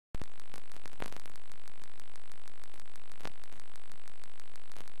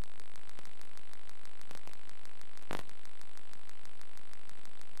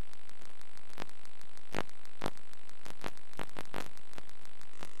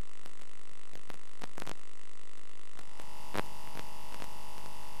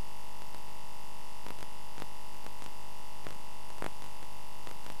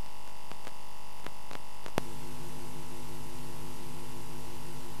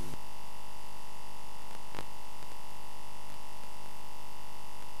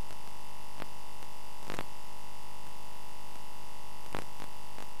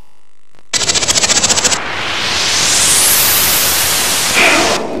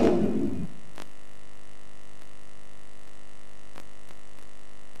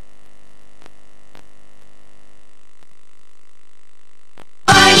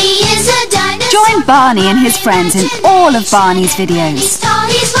Join Barney and his friends in all of Barney's videos.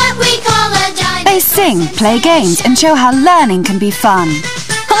 They sing, play games and show how learning can be fun.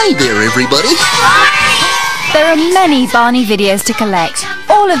 Hi there, everybody. There are many Barney videos to collect,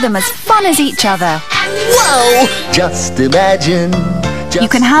 all of them as fun as each other. Whoa! Just imagine. You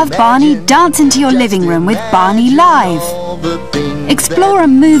can have Barney dance into your living room with Barney Live. Explore a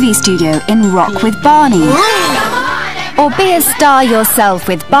movie studio in Rock with Barney. Or be a star yourself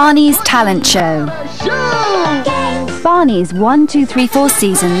with Barney's Talent Show. Barney's 1, 2, 3, 4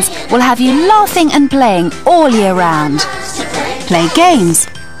 seasons will have you laughing and playing all year round. Play games.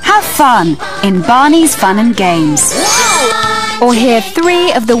 Have fun in Barney's Fun and Games. Or hear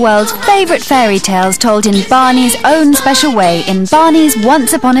 3 of the world's favourite fairy tales told in Barney's own special way in Barney's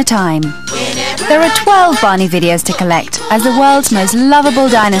Once Upon a Time. There are 12 Barney videos to collect as the world's most lovable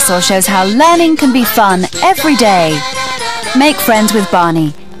dinosaur shows how learning can be fun every day. Make friends with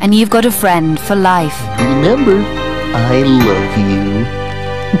Barney and you've got a friend for life. Remember, I love you.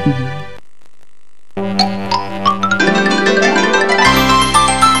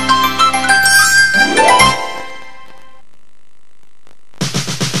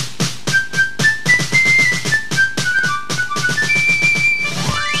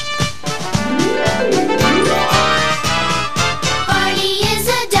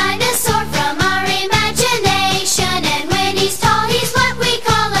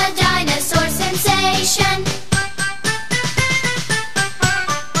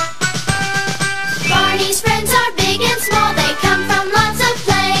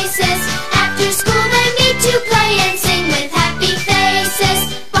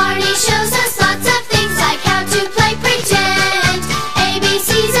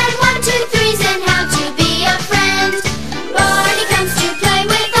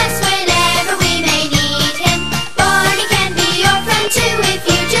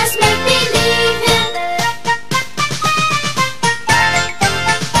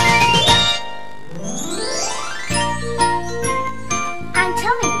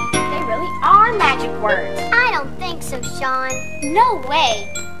 No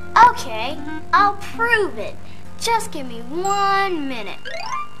way. Okay, I'll prove it. Just give me 1 minute.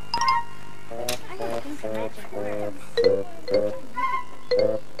 I gotta think of magic words.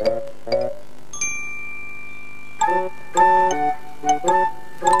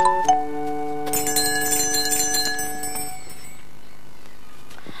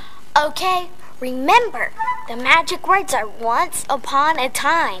 Okay, remember, the magic words are once upon a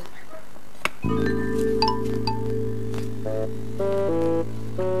time.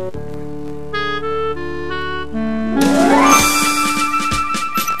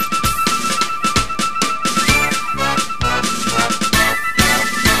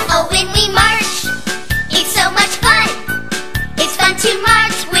 Oh, when we march, it's so much fun. It's fun to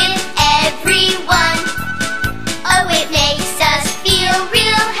march with everyone. Oh, it makes us feel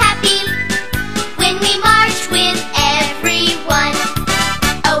real happy when we march with everyone.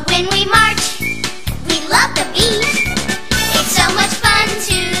 Oh, when we march, we love the beat. It's so much fun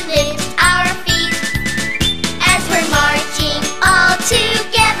to lift our feet as we're marching all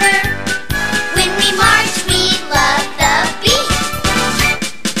together. When we march, we love the beat.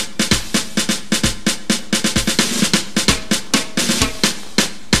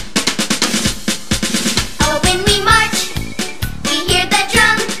 Oh, when we march, we hear the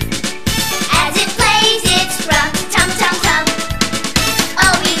drum as it plays its rum tum tum tum.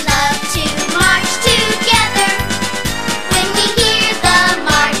 Oh, we love to march together when we hear the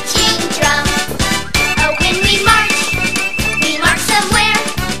marching drum. Oh, when we march somewhere.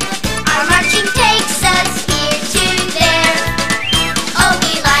 Our marching takes us here to there. Oh,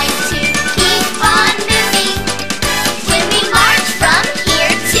 we like to keep on moving when we march from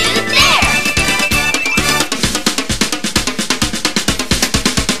here to there.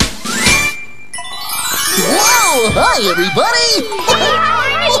 Whoa! Hi, everybody!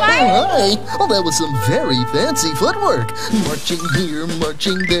 Oh, hi! Oh, that was some very fancy footwork. Marching here,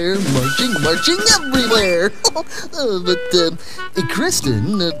 marching there, marching everywhere. But,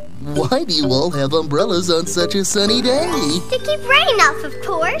 Kristen, why do you all have umbrellas on such a sunny day? To keep rain off, of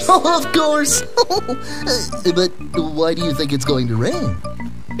course. Oh, of course. But why do you think it's going to rain?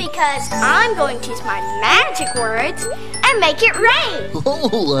 Because I'm going to use my magic words and make it rain.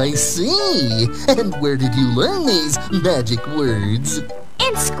 Oh, I see. And where did you learn these magic words?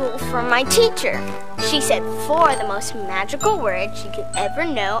 In school from my teacher. She said 4 of the most magical words you could ever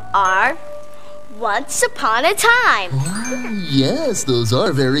know are Once upon a time. Yes, those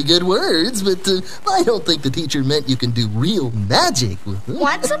are very good words, but I don't think the teacher meant you can do real magic with them.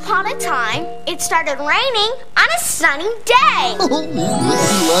 Once upon a time, it started raining on a sunny day. Oh, it would be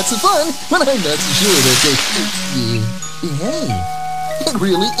lots of fun, but I'm not so sure that hey, it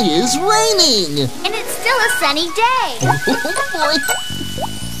really is raining. And it's still a sunny day. Boy.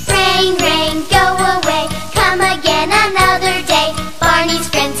 Rain, rain, go away. Come again another day. Barney's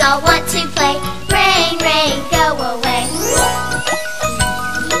friends all want to play. Rain, rain, go away.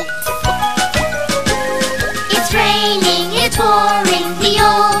 It's raining, it's pouring. The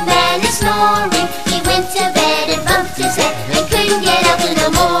old man is snoring. He went to bed and bumped his head and couldn't get up in the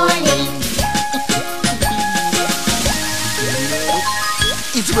morning.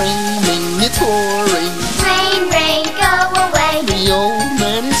 It's raining, it's pouring. Rain, rain, go away. The old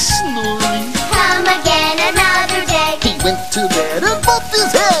man is snoring. Come again another day. He went to bed and bumped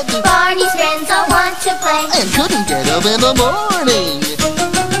his head Barney's friends all want to play. and couldn't get up in the morning.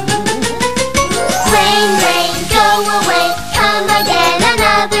 Rain, rain, go away. Come again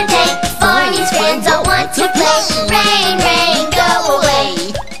another day. Barney's friends all want to play. Rain, rain, go away.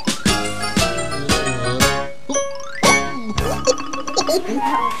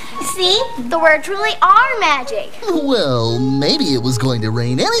 See? The words really are magic. Well, maybe it was going to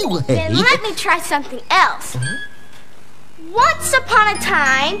rain anyway. Then let me try something else. Once upon a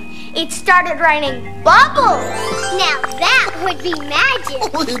time, it started raining bubbles. Now that would be magic.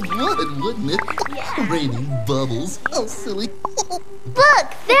 Oh, it would, wouldn't it? Yeah. Raining bubbles. How silly. Look,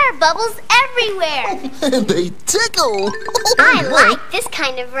 there are bubbles everywhere. And they tickle. I like this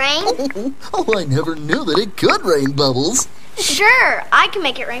kind of rain. Oh, I never knew that it could rain bubbles. Sure, I can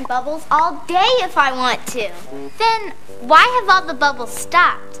make it rain bubbles all day if I want to. Then why have all the bubbles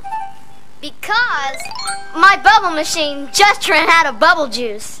stopped? Because my bubble machine just ran out of bubble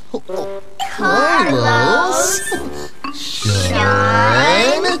juice. Carlos.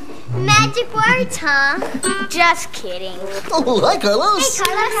 Shawn. Magic words, huh? Just kidding. Oh, hi, Carlos. Hey,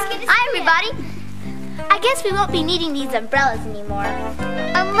 Carlos. Hi, everybody. I guess we won't be needing these umbrellas anymore.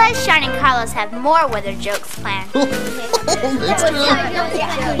 Unless Shawn and Carlos have more weather jokes planned. That's true.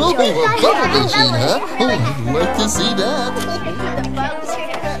 Oh, a bubble machine, huh? Oh, I'd like to see that.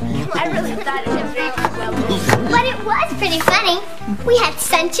 I really thought it was very cool. But it was pretty funny. We had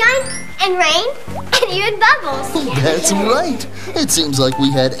sunshine and rain and even bubbles. That's right. It seems like we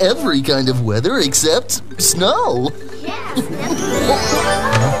had every kind of weather except snow.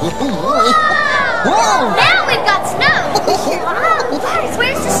 Whoa! Now we've got snow.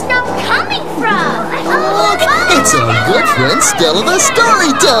 Where's the snow coming from? Look, it's our good friend Stella the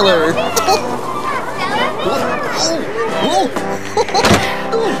Storyteller.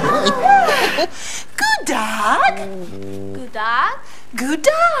 Good dog. Good dog. Good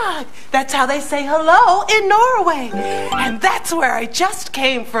dog. That's how they say hello in Norway. And that's where I just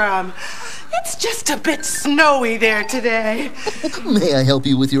came from. It's just a bit snowy there today. May I help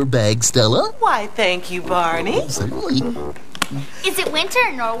you with your bag, Stella? Why, thank you, Barney. Certainly. Is it winter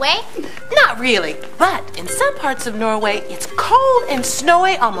in Norway? Not really, but in some parts of Norway, it's cold and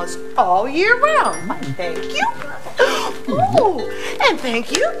snowy almost all year round. Why, thank you. Ooh, and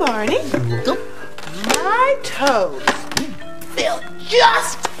thank you, Barney. You're welcome. My toes feel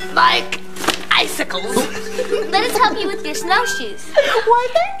just like icicles. Let us help you with your snowshoes. Why,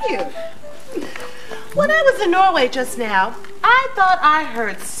 thank you. When I was in Norway just now, I thought I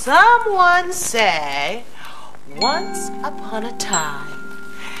heard someone say, "Once upon a time."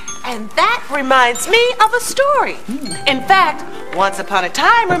 And that reminds me of a story. In fact, once upon a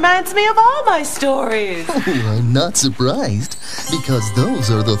time reminds me of all my stories. Oh, I'm not surprised, because those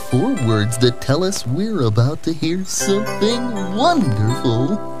are the 4 words that tell us we're about to hear something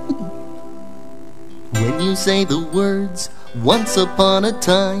wonderful. When you say the words, once upon a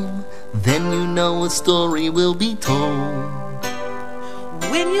time, then you know a story will be told.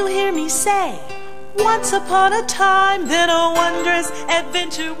 When you hear me say, once upon a time, then a wondrous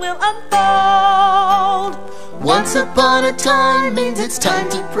adventure will unfold. Once upon a time means it's time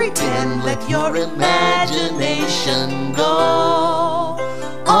to pretend. Let your imagination go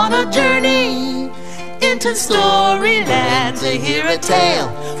on a journey into storyland to hear a tale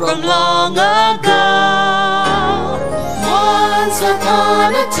from long ago. Once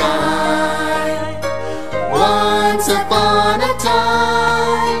upon a time, once upon a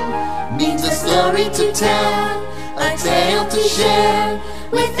time means a story to tell, a tale to share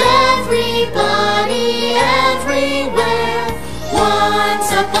with everybody, everywhere.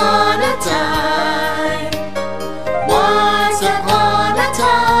 Once upon a time, once upon a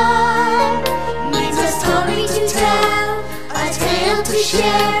time means a story to tell, a tale to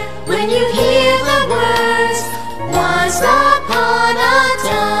share. When you hear the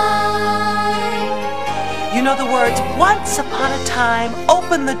You know, the words once upon a time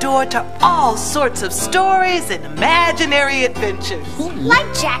open the door to all sorts of stories and imaginary adventures. Like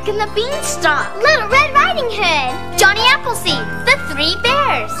Jack and the Beanstalk, Little Red Riding Hood, Johnny Appleseed, the Three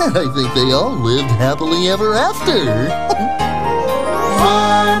Bears. I think they all lived happily ever after.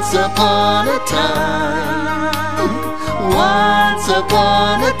 Once upon a time, once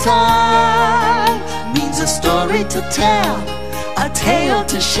upon a time, means a story to tell, a tale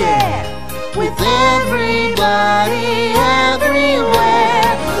to share, with everybody,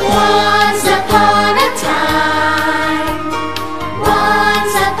 everywhere. Once upon a time,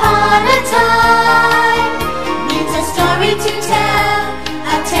 once upon a time, means a story to tell,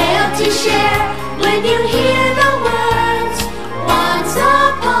 a tale to share. When you hear the words, once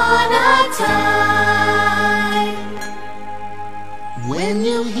upon a time. When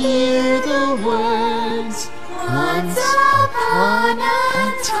you hear the words, Once upon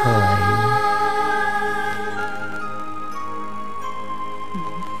a time.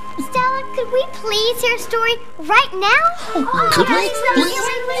 Stella, could we please hear a story right now? Could we? Please?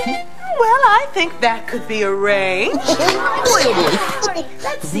 Well, I think that could be arranged. Boy, oh boy.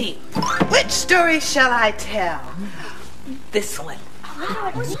 Let's see. Which story shall I tell? This one.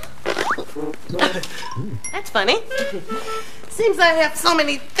 That's funny. Seems I have so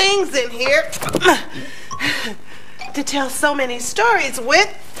many things in here to tell so many stories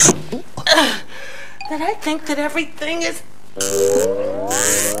with that I think that everything is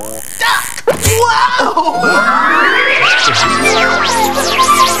stuck. Whoa!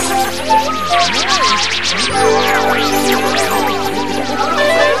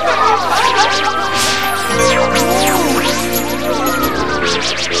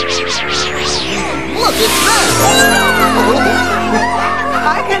 Look at that!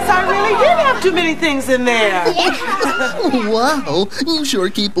 I guess I really did have too many things in there. Wow, you sure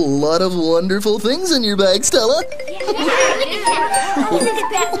keep a lot of wonderful things in your bag, Stella.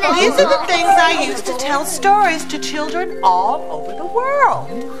 These are the things I use to tell stories to children all over the world.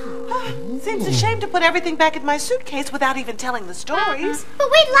 Seems a shame to put everything back in my suitcase without even telling the stories.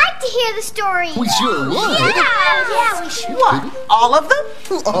 But we'd like to hear the story. We sure would. Yeah, we should. What? All of them?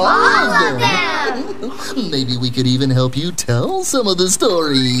 All of them. Maybe we could even help you tell some of the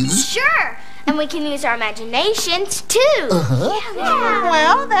stories. Sure. And we can use our imaginations, too.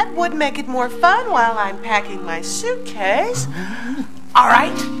 Well, that would make it more fun while I'm packing my suitcase. All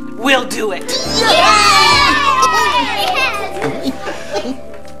right, we'll do it.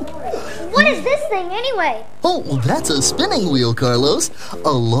 What is this thing, anyway? Oh, that's a spinning wheel, Carlos.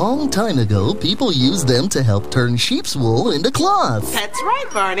 A long time ago, people used them to help turn sheep's wool into cloth. That's right,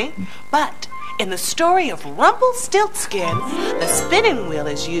 Barney. But in the story of Rumpelstiltskin, the spinning wheel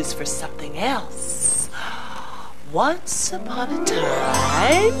is used for something else. Once upon a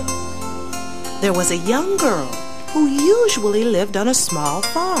time, there was a young girl who usually lived on a small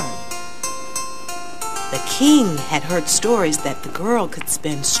farm. The king had heard stories that the girl could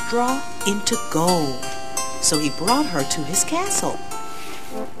spin straw into gold, so he brought her to his castle.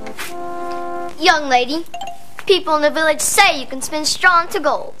 Young lady, people in the village say you can spin straw into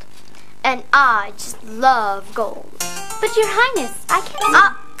gold. And I just love gold. But your highness, I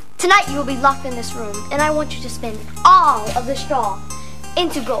can't... tonight you will be locked in this room, and I want you to spin all of the straw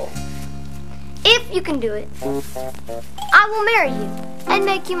into gold. If you can do it, I will marry you and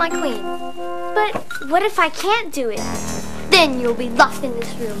make you my queen. But what if I can't do it? Then you'll be locked in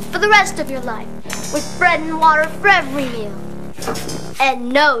this room for the rest of your life, with bread and water for every meal. And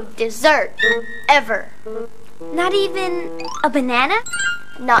no dessert, ever. Not even a banana?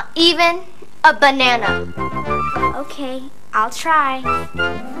 Not even a banana. Okay, I'll try.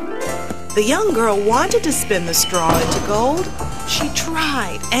 The young girl wanted to spin the straw into gold. She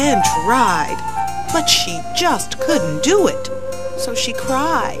tried and tried, but she just couldn't do it. So she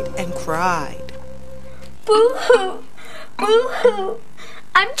cried and cried. Boo-hoo! Boo-hoo!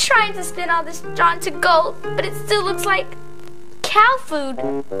 I'm trying to spin all this straw into gold, but it still looks like cow food.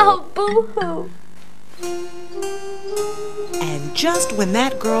 Oh, boo-hoo! And just when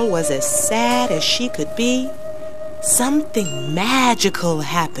that girl was as sad as she could be, something magical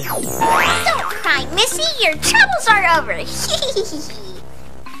happened. Don't cry, Missy. Your troubles are over.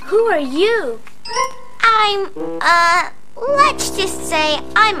 Who are you? Let's just say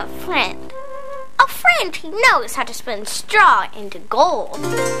I'm a friend. A friend who knows how to spin straw into gold.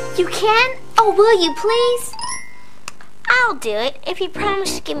 You can? Oh, will you please? I'll do it if you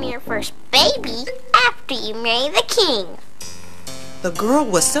promise to give me your first baby after you marry the king. The girl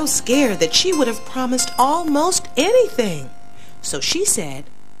was so scared that she would have promised almost anything. So she said,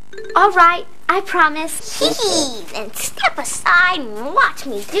 All right, I promise. Hee-hee, then step aside and watch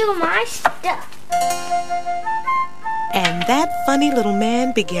me do my stuff. And that funny little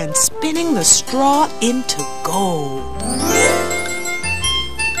man began spinning the straw into gold.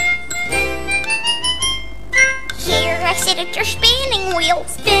 Here I sit at your spinning wheel,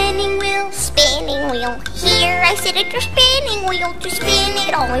 spinning wheel, spinning wheel. Here I sit at your spinning wheel to spin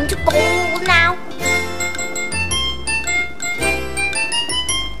it all into gold now.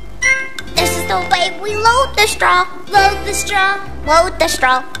 This is the way we load the straw, load the straw, load the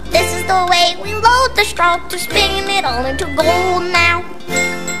straw. This is the way we load the straw to spin it all into gold now.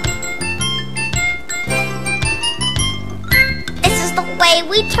 This is the way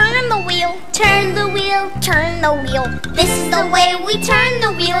we turn the wheel, turn the wheel, turn the wheel. This is the way we turn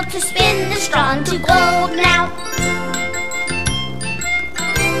the wheel to spin the straw into gold now.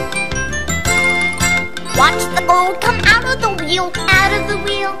 Watch the gold come out of the wheel, out of the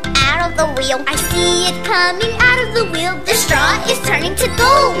wheel, out of the wheel. I see it coming out of the wheel. The straw is turning to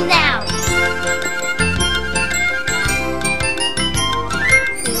gold now.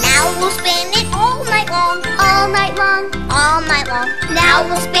 Now we'll spin it all night long, all night long, all night long. Now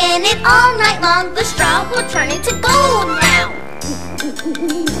we'll spin it all night long. The straw will turn into gold now.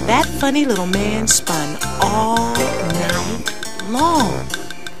 That funny little man spun all night long.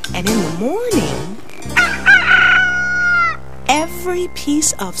 And in the morning, every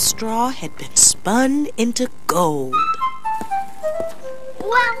piece of straw had been spun into gold.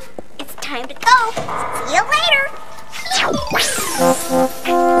 Well, it's time to go. See you later.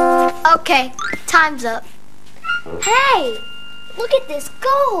 Okay, time's up. Hey, look at this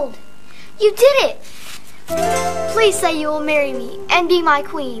gold. You did it. Please say you will marry me and be my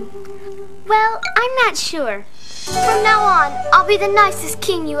queen. Well, I'm not sure. From now on, I'll be the nicest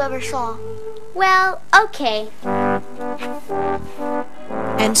king you ever saw. Well, okay.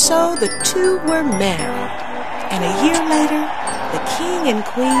 And so the two were married. And a year later, the king and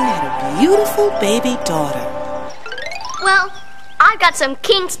queen had a beautiful baby daughter. Well, I've got some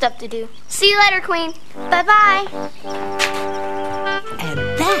king stuff to do. See you later, queen. Bye-bye. And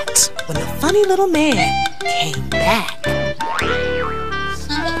that's when the funny little man came back.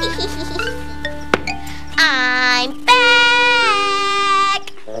 I'm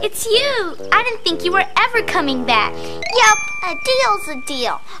back. It's you. I didn't think you were ever coming back. Yup, a deal's a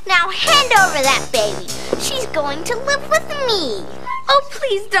deal. Now hand over that baby. She's going to live with me. Oh,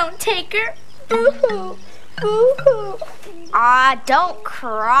 please don't take her. Boo-hoo. Boo-hoo. Don't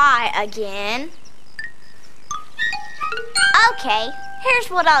cry again. Okay, here's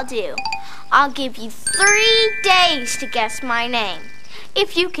what I'll do. I'll give you 3 days to guess my name.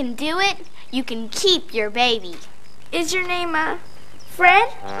 If you can do it, you can keep your baby. Is your name, Fred?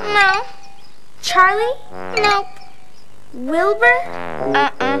 No. Charlie? Nope.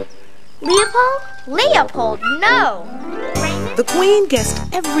 Wilbur? Leopold? Leopold, no. Raymond? The queen guessed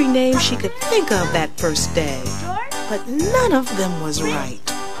every name she could think of that first day, but none of them was right.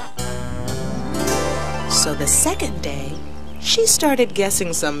 So the second day, she started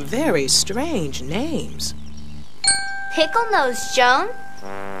guessing some very strange names. Pickle Nose Joan?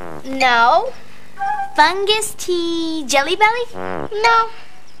 No. Fungus Tea Jelly Belly? No.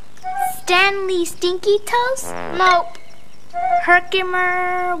 Stanley Stinky Toes? Nope.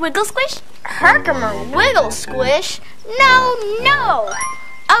 Herkimer Wiggle Squish? Herkimer Wiggle Squish? No.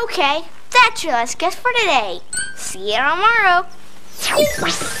 Okay, that's your last guess for today. See you tomorrow.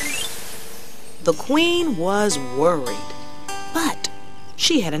 The queen was worried, but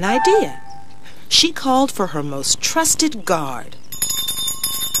she had an idea. She called for her most trusted guard.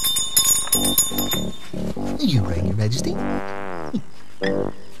 You rang, Your Majesty.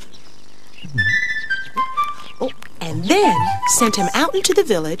 And then sent him out into the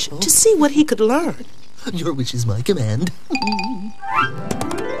village to see what he could learn. Your wish is my command.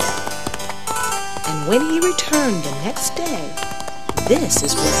 And when he returned the next day, this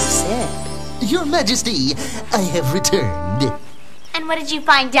is what he said. Your Majesty, I have returned. And what did you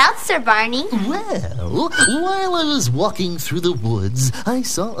find out, Sir Barney? Well, while I was walking through the woods, I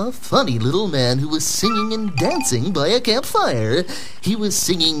saw a funny little man who was singing and dancing by a campfire. He was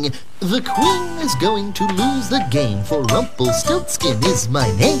singing, "The Queen is going to lose the game, for Rumpelstiltskin is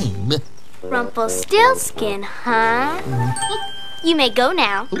my name." Rumpelstiltskin, huh? You may go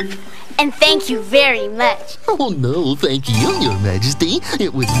now. And thank you very much. Oh, no, thank you, Your Majesty.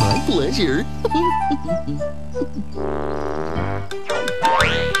 It was my pleasure.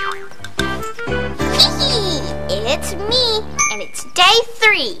 It's me, and it's day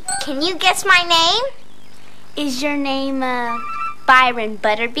 3. Can you guess my name? Is your name, Byron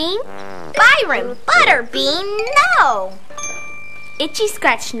Butterbean? Byron Butterbean? No. Itchy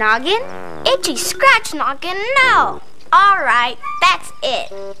Scratch Noggin? Itchy Scratch Noggin? No. All right, that's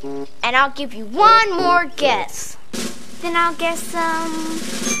it. And and I'll give you one more guess. Then I'll guess,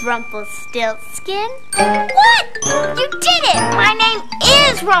 Rumpelstiltskin. What? You did it! My name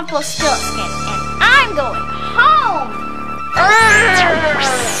is Rumpelstiltskin, and I'm going home.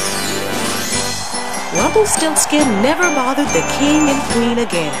 Rumpelstiltskin never bothered the king and queen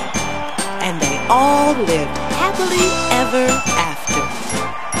again, and they all lived happily ever after.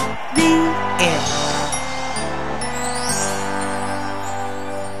 The end.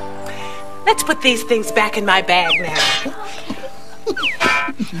 Let's put these things back in my bag now.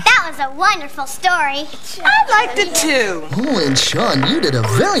 That was a wonderful story. I liked it too. Oh, and Shawn, you did a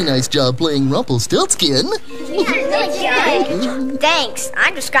very nice job playing Rumpelstiltskin. Thanks.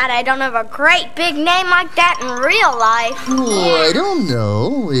 I'm just glad I don't have a great big name like that in real life. Oh, I don't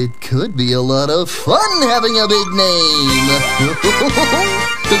know. It could be a lot of fun having a big name.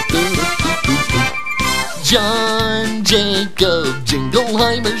 John Jacob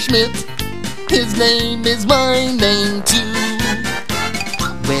Jingleheimer Schmidt. His name is my name too.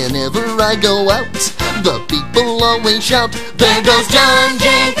 Whenever I go out, the people always shout, there goes John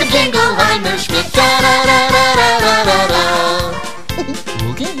Jacob Jingleheimer Schmidt.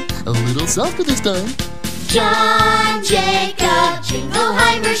 Da-da-da-da-da-da-da. Okay, a little softer this time. John Jacob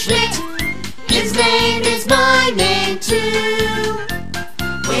Jingleheimer Schmidt. His name is my name too.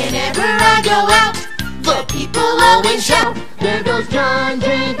 Whenever I go out, the people always shout, there goes John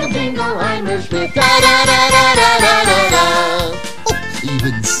Jacob Jingleheimer Schmidt. Da-da-da-da-da-da-da.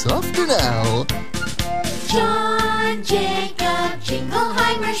 Even softer now. John Jacob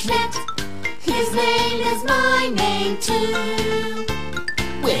Jingleheimer Schmidt. His name is my name too.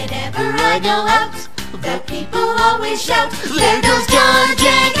 Whenever I go out, the people always shout, there goes John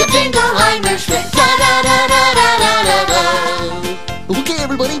Jacob Jingleheimer Schmidt. Da da da da da da da. Okay,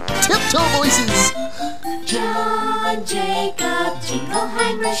 everybody, tiptoe voices. John Jacob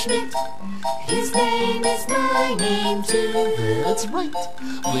Jingleheimer Schmidt. His name is my name too. That's right.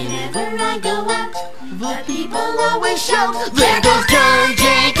 Whenever I go out, the people always shout, there goes John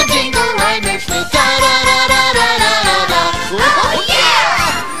Jacob Jingleheimer Schmidt. Da da da da da da da. Oh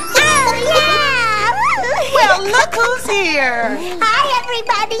yeah! Oh, yeah! Well, look who's here. Hi,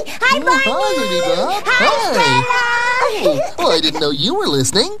 everybody. Hi, Barney. Hi, Baby Bob. Hi, Stella. Oh, I didn't know you were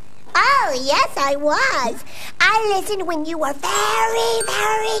listening. Oh, yes, I was. I listened when you were very,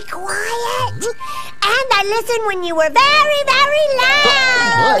 very quiet. And I listened when you were very, very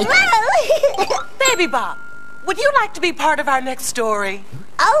loud. Whoa. Baby Bob, would you like to be part of our next story?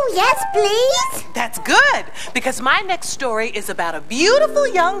 Oh, yes, please. That's good, because my next story is about a beautiful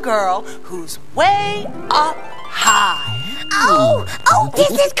young girl who's way up high. Oh,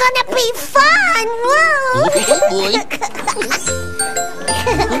 this is gonna be fun. Whoa. Oh, boy.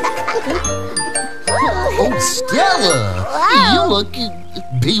 Oh, Stella. Wow. You look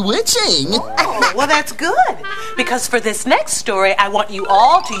bewitching. Oh, well, that's good, because for this next story, I want you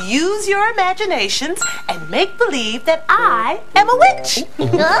all to use your imaginations and make believe that I am a witch.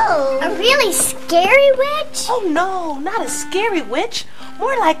 Oh, a really scary witch? Oh, no, not a scary witch,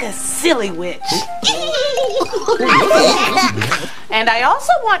 more like a silly witch. And I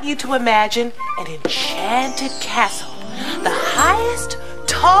also want you to imagine an enchanted castle, the highest,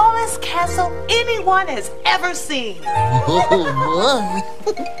 tallest castle anyone has ever seen. Oh, my.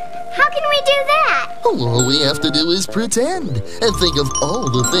 How can we do that? All we have to do is pretend and think of all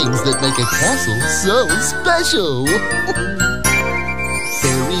the things that make a castle so special.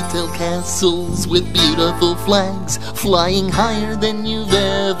 Fairy tale castles with beautiful flags flying higher than you've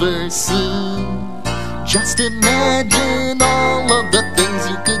ever seen. Just imagine all of the things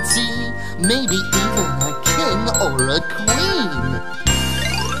you could see, maybe even a king or a queen.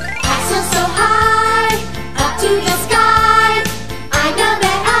 Castle so high, up to the sky. I know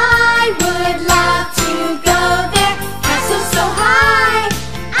that I would love to go there. Castle so high,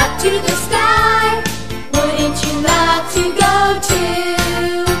 up to the sky. Wouldn't you love to go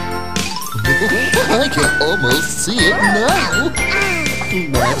too? I can almost see it now.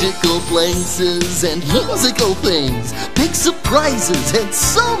 Magical places and musical things, big surprises and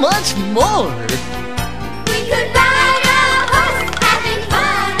so much more. We could ride a horse, having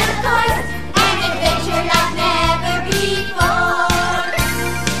fun, of course, an adventure like never before.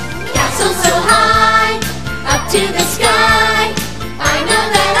 Castle so high, up to the sky. I know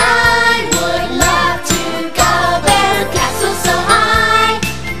that I would love to go there. Castle so high,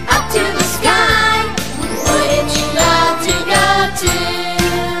 up to the sky. Wouldn't you love to go too?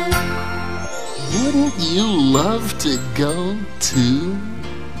 Wouldn't you love to go too?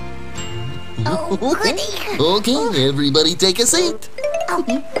 Oh, goody. Okay, everybody take a seat. Oh,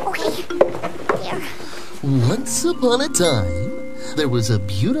 okay. There. Once upon a time, there was a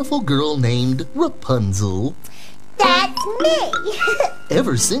beautiful girl named Rapunzel. That's me.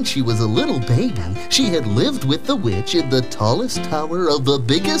 Ever since she was a little baby, she had lived with the witch in the tallest tower of the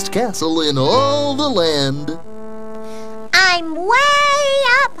biggest castle in all the land. I'm way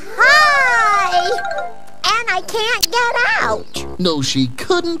up high, and I can't get out. No, she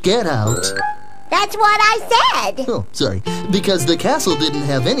couldn't get out. That's what I said. Oh, sorry. Because the castle didn't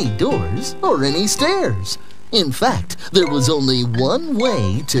have any doors or any stairs. In fact, there was only one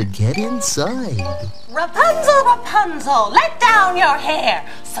way to get inside. Rapunzel, Rapunzel, let down your hair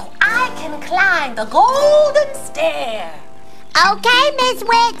so I can climb the golden stair. Okay, Miss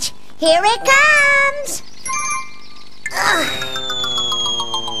Witch, here it comes.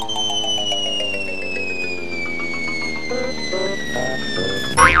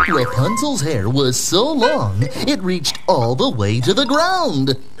 Rapunzel's hair was so long, it reached all the way to the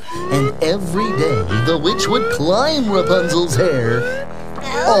ground. And every day, the witch would climb Rapunzel's hair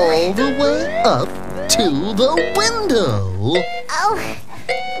all the way up to the window. Oh,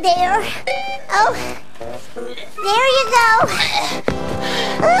 there. Oh, there you go.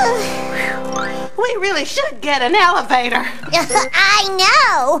 We really should get an elevator. I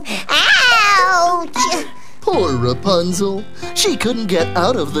know. Ouch. Poor Rapunzel. She couldn't get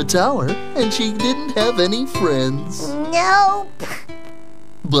out of the tower, and she didn't have any friends. Nope.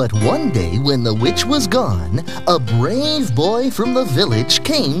 But one day when the witch was gone, a brave boy from the village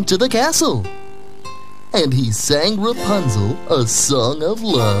came to the castle. And he sang Rapunzel a song of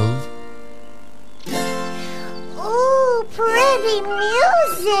love. Ooh, pretty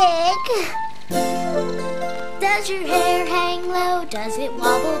music. Does your hair hang low? Does it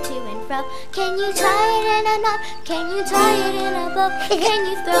wobble to and fro? Can you tie it in a knot? Can you tie it in a bow? Can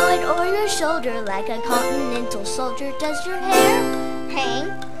you throw it o'er your shoulder like a continental soldier? Does your hair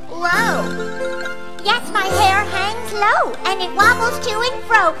hang low? Yes, my hair hangs low, and it wobbles to and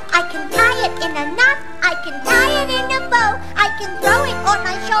fro. I can tie it in a knot, I can tie it in a bow. I can throw it on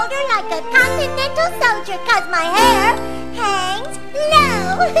my shoulder like a continental soldier, 'cause my hair hangs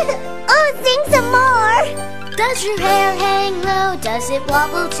low. Oh, sing some more. Does your hair hang low? Does it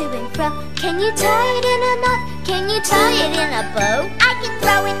wobble to and fro? Can you tie it in a knot? Can you tie it in a bow? I can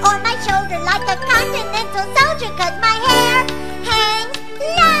throw it on my shoulder like a continental soldier, 'cause my hair hangs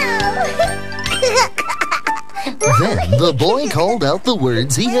low. Then the boy called out the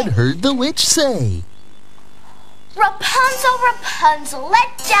words he had heard the witch say. Rapunzel, Rapunzel,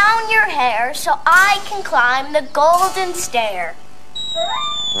 let down your hair so I can climb the golden stair.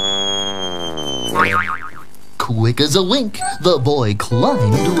 Quick as a wink, the boy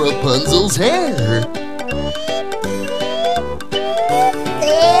climbed Rapunzel's hair.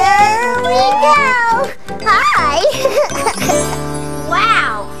 There we go. Hi.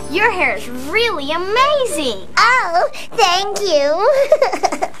 Wow, your hair is really amazing. Oh, thank you.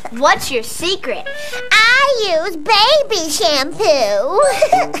 What's your secret? I use baby shampoo.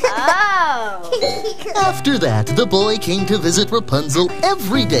 Oh. After that, the boy came to visit Rapunzel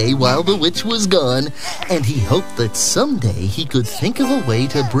every day while the witch was gone, and he hoped that someday he could think of a way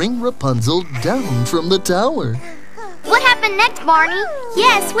to bring Rapunzel down from the tower. What happened next, Barney?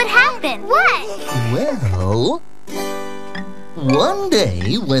 Yes, what happened? What? Well, one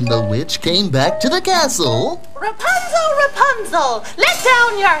day when the witch came back to the castle... Rapunzel, Rapunzel, let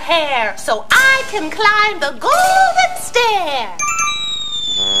down your hair so I can climb the golden stair.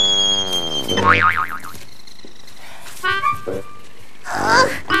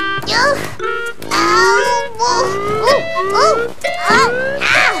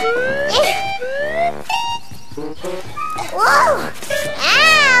 Whoa!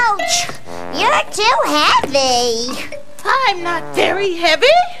 Ouch! You're too heavy. I'm not very heavy.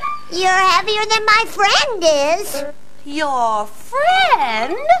 You're heavier than my friend is. Your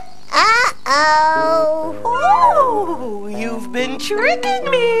friend? Uh-oh. Oh, you've been tricking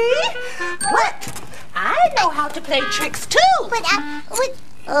me. But I know how to play tricks too.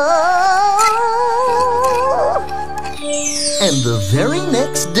 Oh. And the very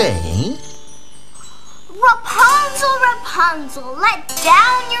next day... Rapunzel, Rapunzel, let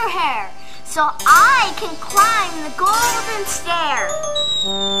down your hair so I can climb the golden stair.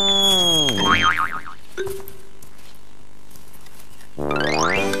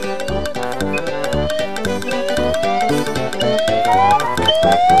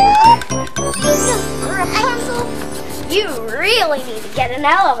 Rapunzel, you really need to get an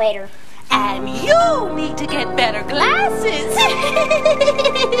elevator. And you need to get better glasses.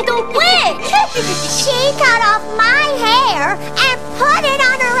 The witch! She cut off my hair and put it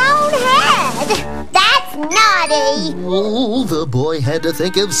on her own head. That's naughty. Oh, the boy had to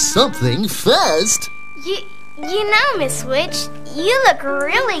think of something fast. You know, Miss Witch, you look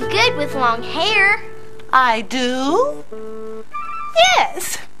really good with long hair. I do?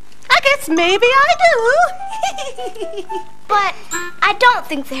 Yes. I guess maybe I do. But I don't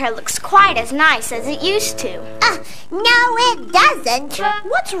think the hair looks quite as nice as it used to. No, it doesn't.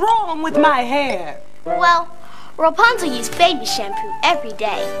 What's wrong with my hair? Well, Rapunzel used baby shampoo every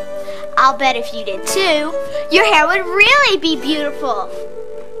day. I'll bet if you did too, your hair would really be beautiful.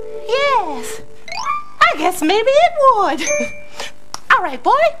 Yes. I guess maybe it would. All right,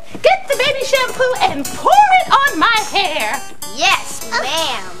 boy, get the baby shampoo and pour it on my hair. Yes,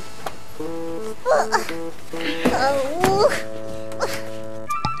 ma'am.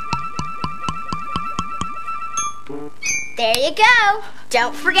 There you go.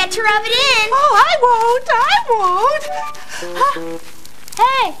 Don't forget to rub it in. Oh, I won't.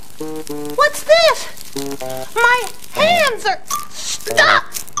 Hey, what's this? My hands are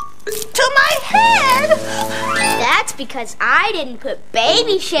stuck to my head. That's because I didn't put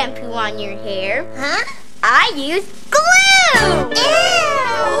baby shampoo on your hair. Huh? I used glue.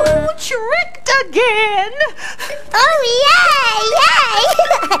 Ew, tricked again. Oh, yay!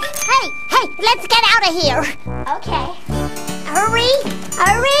 Hey, let's get out of here. Okay. Hurry.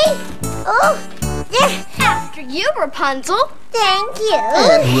 Oh, After you, Rapunzel. thank you.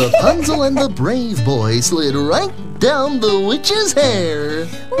 And Rapunzel and the brave boy slid right down the witch's hair.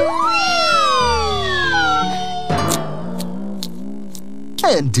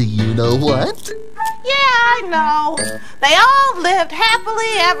 And do you know what? Yeah, I know. They all lived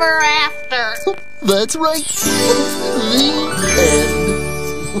happily ever after. That's right. The end.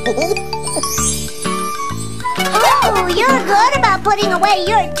 Oh, you're good about putting away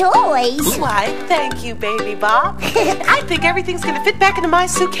your toys. Why, thank you, Baby Bob. I think everything's going to fit back into my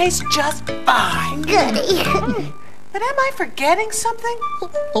suitcase just fine. Goody. But am I forgetting something?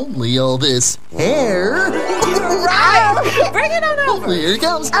 Only all this hair. You're right. Bring it on over. Here it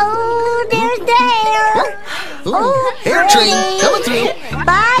comes. Oh, there's the hair. Oh, hair train coming through.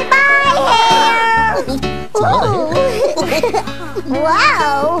 Bye-bye, hair. It's a lot of hair.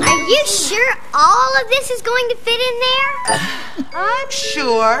 Wow. Are you sure all of this is going to fit in there? I'm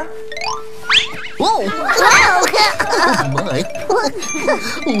sure. Whoa! Wow. Oh, my.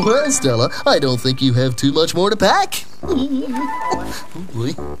 Well, Stella, I don't think you have too much more to pack.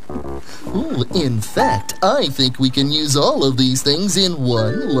 Ooh, in fact, I think we can use all of these things in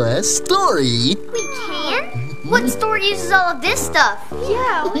one last story. We can? What story uses all of this stuff?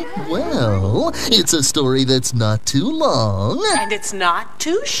 Yeah. Well, it's a story that's not too long. And it's not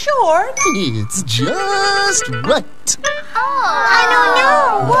too short. It's just right. Oh. I don't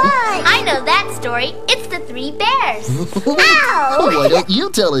know. What? I know that story. It's the Three Bears. Ow. Why don't you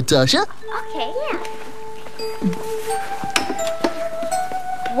tell it, Tosha? Okay, yeah.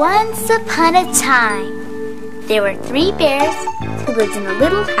 Once upon a time, there were 3 bears who lived in a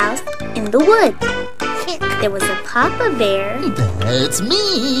little house in the woods. There was a Papa Bear, That's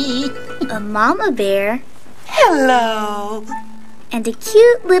me. a Mama Bear, Hello. and a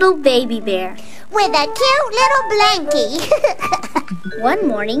cute little baby bear. With a cute little blankie. One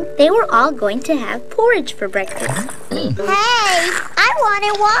morning, they were all going to have porridge for breakfast. Hey, I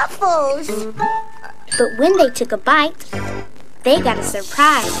wanted waffles. But when they took a bite, they got a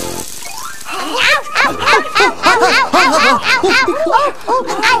surprise. Ow, ow, ow, ow, ow, ow, ow, ow, ow,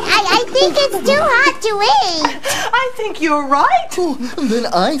 ow. I think it's too hot to eat. I think you're right. Then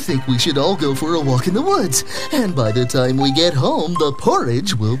I think we should all go for a walk in the woods. And by the time we get home, the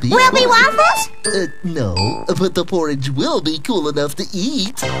porridge will be Will be cool. waffles? No, but the porridge will be cool enough to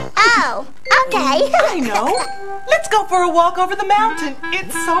eat. Oh, okay. I know. Let's go for a walk over the mountain.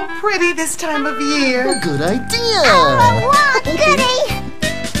 It's so pretty this time of year. Good idea. Walk, goody.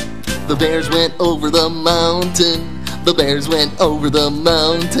 The bears went over the mountain. The bears went over the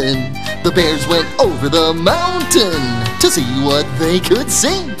mountain. The bears went over the mountain to see what they could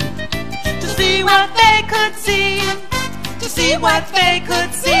see. To see what they could see. To see what they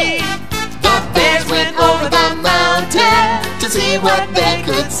could see. The bears went over the mountain to see what they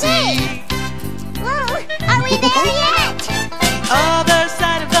could see. Whoa, are we there yet? Other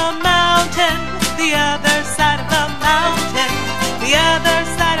side of the mountain. The other side of the mountain. The other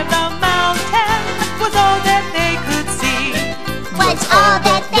side of the mountain was all that they could see. Was all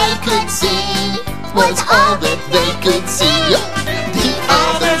that they could see. Was all that they could see. The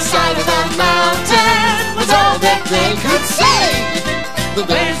other side of the mountain was all that they could see. The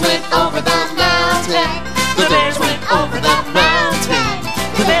bears went over the mountain. The bears went over the mountain.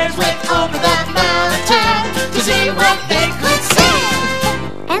 The bears went over the mountain to see what they could see.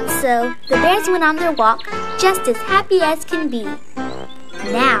 And so, the bears went on their walk just as happy as can be.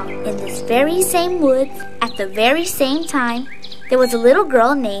 Now, in this very same woods, at the very same time, there was a little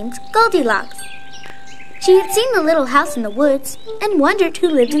girl named Goldilocks. She had seen the little house in the woods and wondered who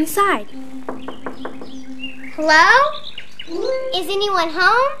lived inside. Hello? Is anyone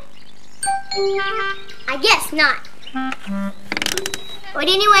home? I guess not. Would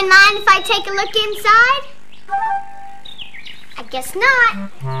anyone mind if I take a look inside? I guess not.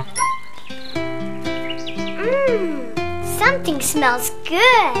 Something smells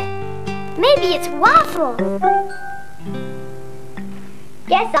good. Maybe it's waffle.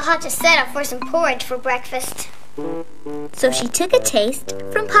 Guess I'll have to settle for some porridge for breakfast. So she took a taste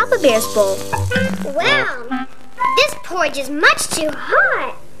from Papa Bear's bowl. Wow, this porridge is much too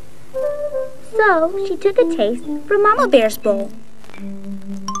hot. So she took a taste from Mama Bear's bowl.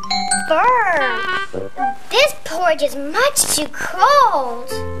 Brr, this porridge is much too cold.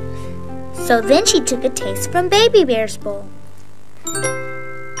 So then she took a taste from Baby Bear's bowl.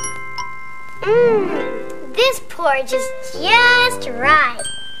 This porridge is just right.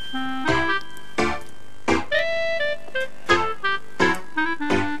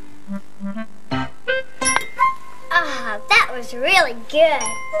 That was really good.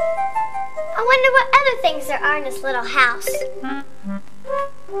 I wonder what other things there are in this little house.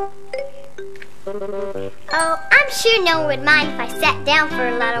 Oh, I'm sure no one would mind if I sat down for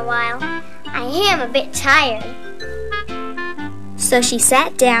a little while. I am a bit tired. So she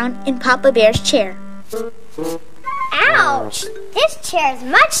sat down in Papa Bear's chair. Ouch! This chair is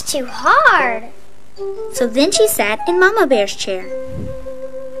much too hard. So then she sat in Mama Bear's chair.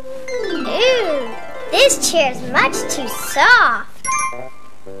 Ooh, this chair is much too soft.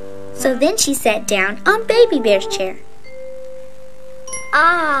 So then she sat down on Baby Bear's chair.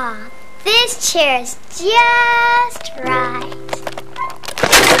 This chair is just right.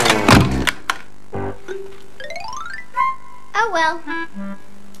 Oh well.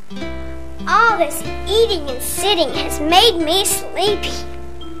 All this eating and sitting has made me sleepy.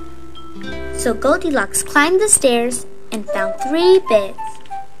 So Goldilocks climbed the stairs and found 3 beds.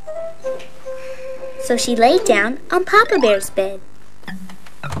 So she lay down on Papa Bear's bed.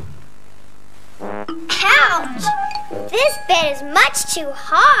 Ouch! This bed is much too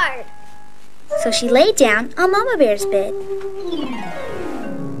hard. So she lay down on Mama Bear's bed.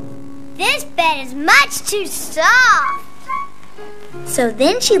 This bed is much too soft. So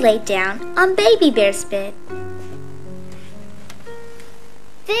then she lay down on Baby Bear's bed.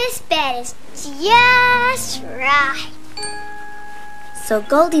 This bed is just right. So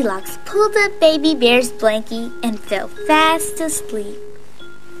Goldilocks pulled up Baby Bear's blankie and fell fast asleep.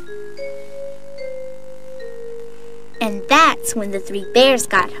 And that's when the 3 bears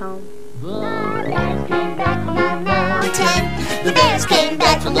got home. The bears came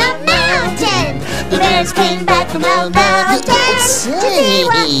back from the mountain. The bears came back from the mountain.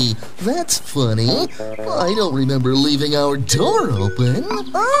 Say, that's funny. I don't remember leaving our door open.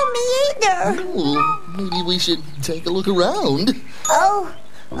 Oh, me either. Oh, maybe we should take a look around. Oh,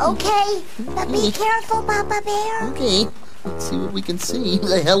 okay. But be careful, Papa Bear. Okay, let's see what we can see.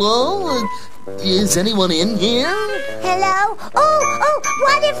 Hello? Is anyone in here? Hello? Oh,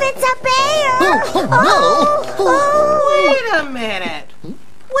 what if it's a bear? No. Wait a minute.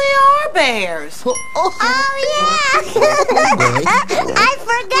 We are bears. Oh, yeah. I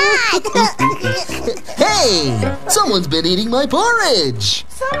forgot. Hey, someone's been eating my porridge.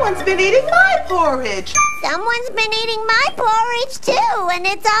 Someone's been eating my porridge. Someone's been eating my porridge, too, and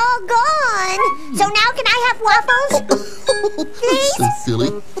it's all gone. So now can I have waffles? Please? So silly.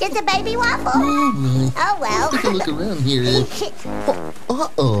 Just a baby waffle? Oh, well. Take a look around here.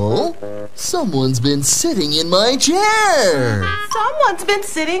 Uh-oh. Someone's been sitting in my chair. Someone's been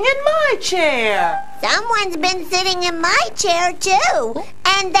sitting in my chair. Someone's been sitting in my chair, too,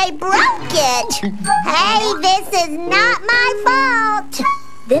 and they broke it. Hey, this is not my fault.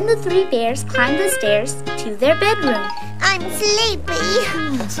 Then the 3 bears climbed the stairs to their bedroom. I'm sleepy.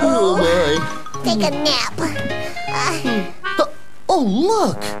 Oh, my. Take a nap. Oh,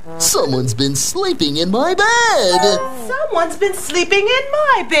 look! Someone's been sleeping in my bed! Someone's been sleeping in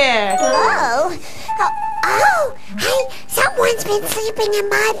my bed. Hey, someone's been sleeping in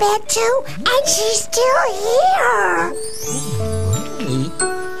my bed too, and she's still here.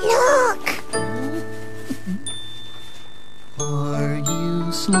 Look. Are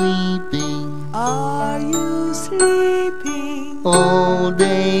you sleeping? Are you sleeping? All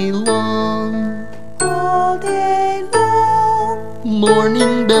day long. All day long.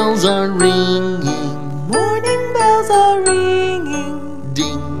 Morning bells are ringing. Morning bells are ringing.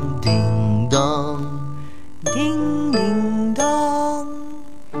 Ding, ding, dong. Ding, ding, dong.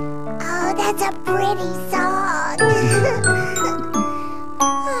 Oh, that's a pretty song.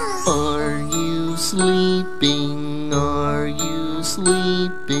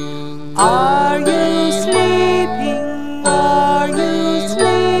 sleeping? Are you sleeping? Are you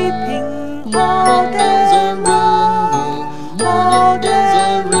sleeping? All day long, all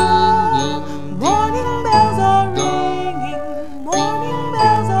day long. Morning bells are ringing, morning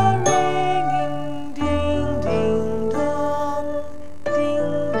bells are ringing. Ding, ding, dong,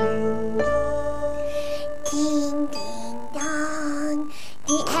 ding, ding, dong. Ding, ding, dong.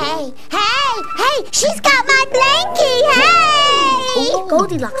 Hey, hey, hey, she's got my blankie, hey!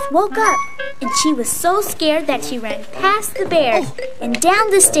 Goldilocks woke up, and she was so scared that she ran past the bears, and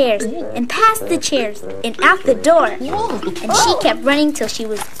down the stairs, and past the chairs, and out the door. And she kept running till she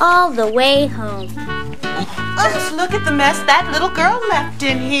was all the way home. Just look at the mess that little girl left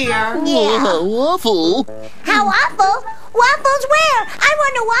in here. Oh, how awful. How awful? Waffles where? I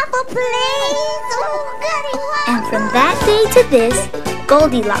want a waffle, please. Oh, goody waffle. And from that day to this,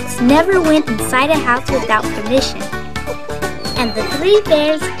 Goldilocks never went inside a house without permission. And the three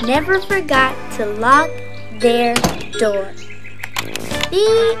bears never forgot to lock their door.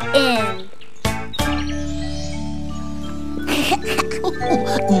 The end.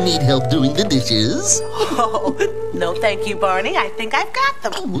 Need help doing the dishes? Oh, no thank you, Barney. I think I've got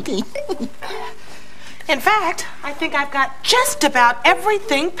them. Oh, okay. In fact, I think I've got just about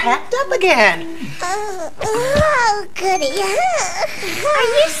everything packed up again. Oh, goody. Are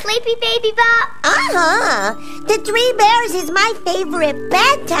you sleepy, Baby Bop? Uh-huh. The Three Bears is my favorite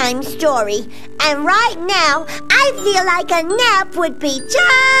bedtime story. And right now, I feel like a nap would be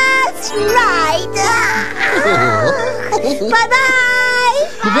just right. Bye-bye.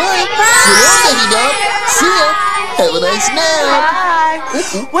 Bye. See ya, Baby Bop. See ya. Have a nice nap.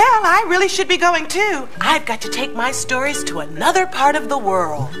 Bye. Well, I really should be going too. I've got to take my stories to another part of the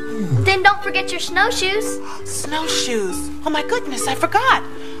world. Then don't forget your snowshoes. Snowshoes. Oh my goodness, I forgot.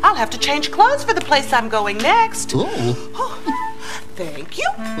 I'll have to change clothes for the place I'm going next. Oh, Oh, thank you.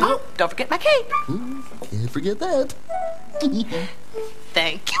 Oh, don't forget my cape. can't forget that.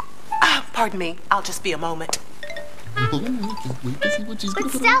 Thank you. Pardon me. I'll just be a moment. Can't wait to see what she's But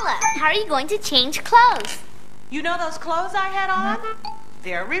gonna put on. Stella, how are you going to change clothes? You know those clothes I had on?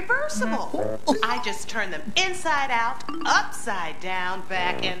 They're reversible. I just turn them inside out, upside down,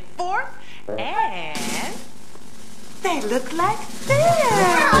 back and forth, and they look like this.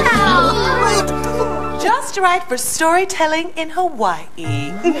 Just right for storytelling in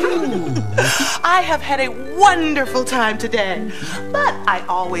Hawaii. I have had a wonderful time today, but I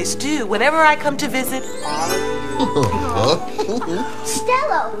always do whenever I come to visit all of you.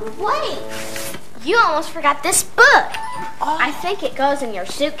 Stella, wait. You almost forgot this book. I think it goes in your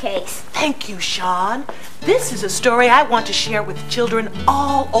suitcase. Thank you, Shawn. This is a story I want to share with children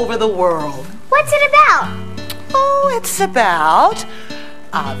all over the world. What's it about? Oh, it's about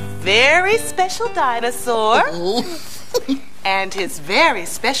a very special dinosaur and his very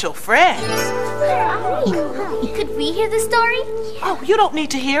special friends. Where are we? Could we hear the story? Oh, you don't need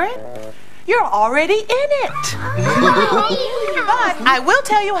to hear it. You're already in it. But I will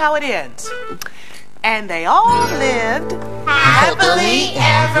tell you how it ends. And they all lived happily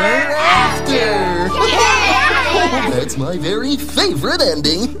ever after. That's my very favorite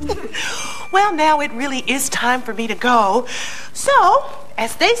ending. Well, now it really is time for me to go. So,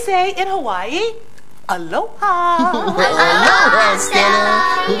 as they say in Hawaii, aloha. Aloha, Stella.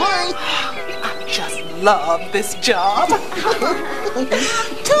 Bye. I just love this job.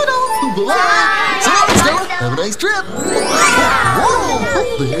 Toodles. Bye. See you, Stella. Have a nice trip.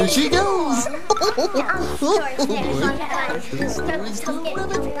 Whoa, there she goes.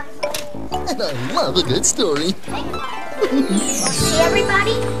 And I love a good story. See,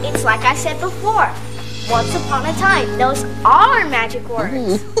 everybody? It's like I said before. Once upon a time, those are magic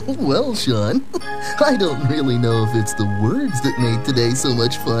words. Well, Shawn, I don't really know if it's the words that made today so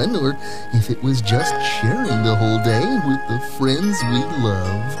much fun or if it was just sharing the whole day with the friends we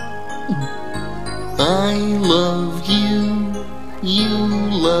love. I love you, you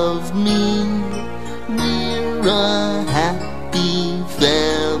love me, we're a happy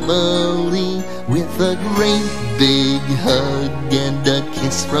family with a great big hug and a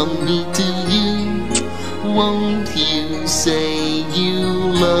kiss from me to you. Won't you say you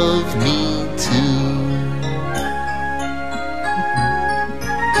love me too?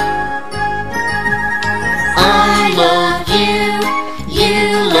 I love you, you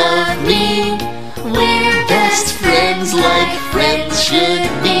love me. We're best friends like friends should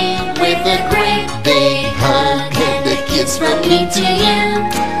be. With a great big hug and a kiss from me to you.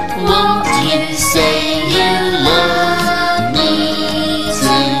 Won't you say you love me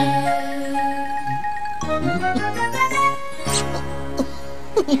too?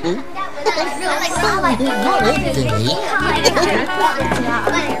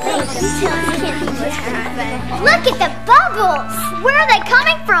 Look at the bubbles! Where are they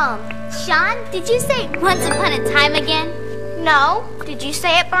coming from? Shawn, did you say once upon a time again? No. Did you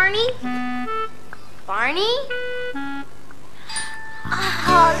say it, Barney? Barney?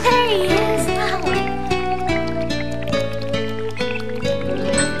 Oh, there